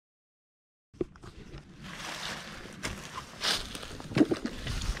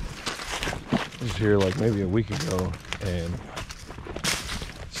here like maybe a week ago, and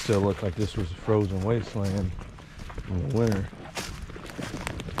it still looked like this was a frozen wasteland in the winter.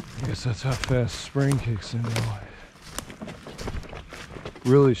 I guess that's how fast spring kicks in though.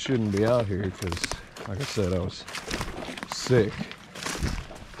 Really shouldn't be out here because, like I said, I was sick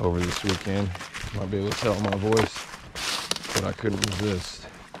over this weekend. Might be able to tell my voice, but I couldn't resist.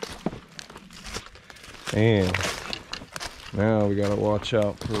 And now we gotta watch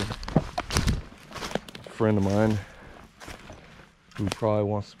out for a friend of mine who probably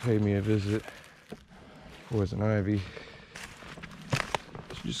wants to pay me a visit. Poison ivy. You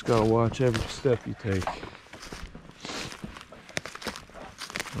just gotta watch every step you take.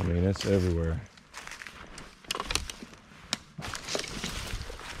 I mean, it's everywhere.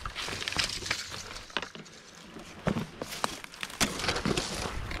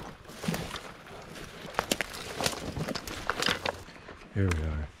 Here we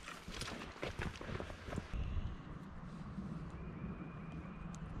are.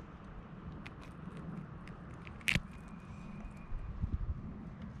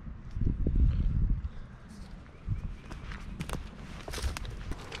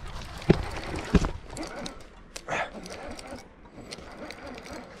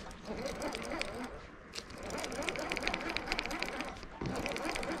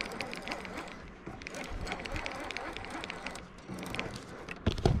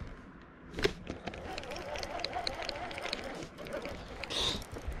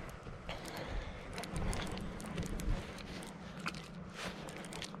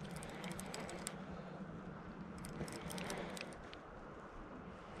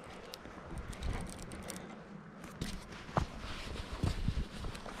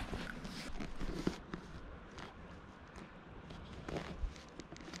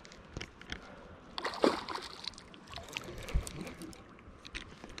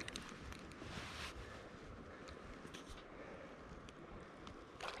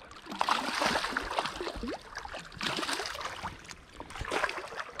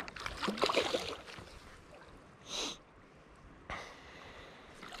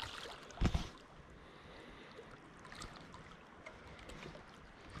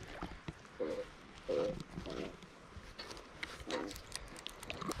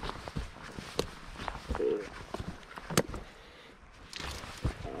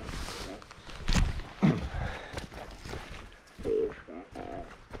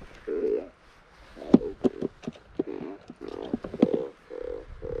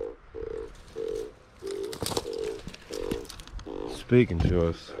 Speaking to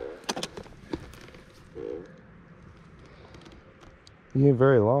us. He ain't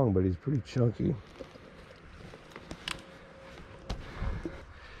very long, but he's pretty chunky.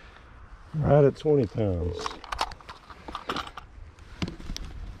 Right at 20 pounds.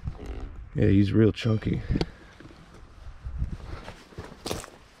 Yeah, he's real chunky.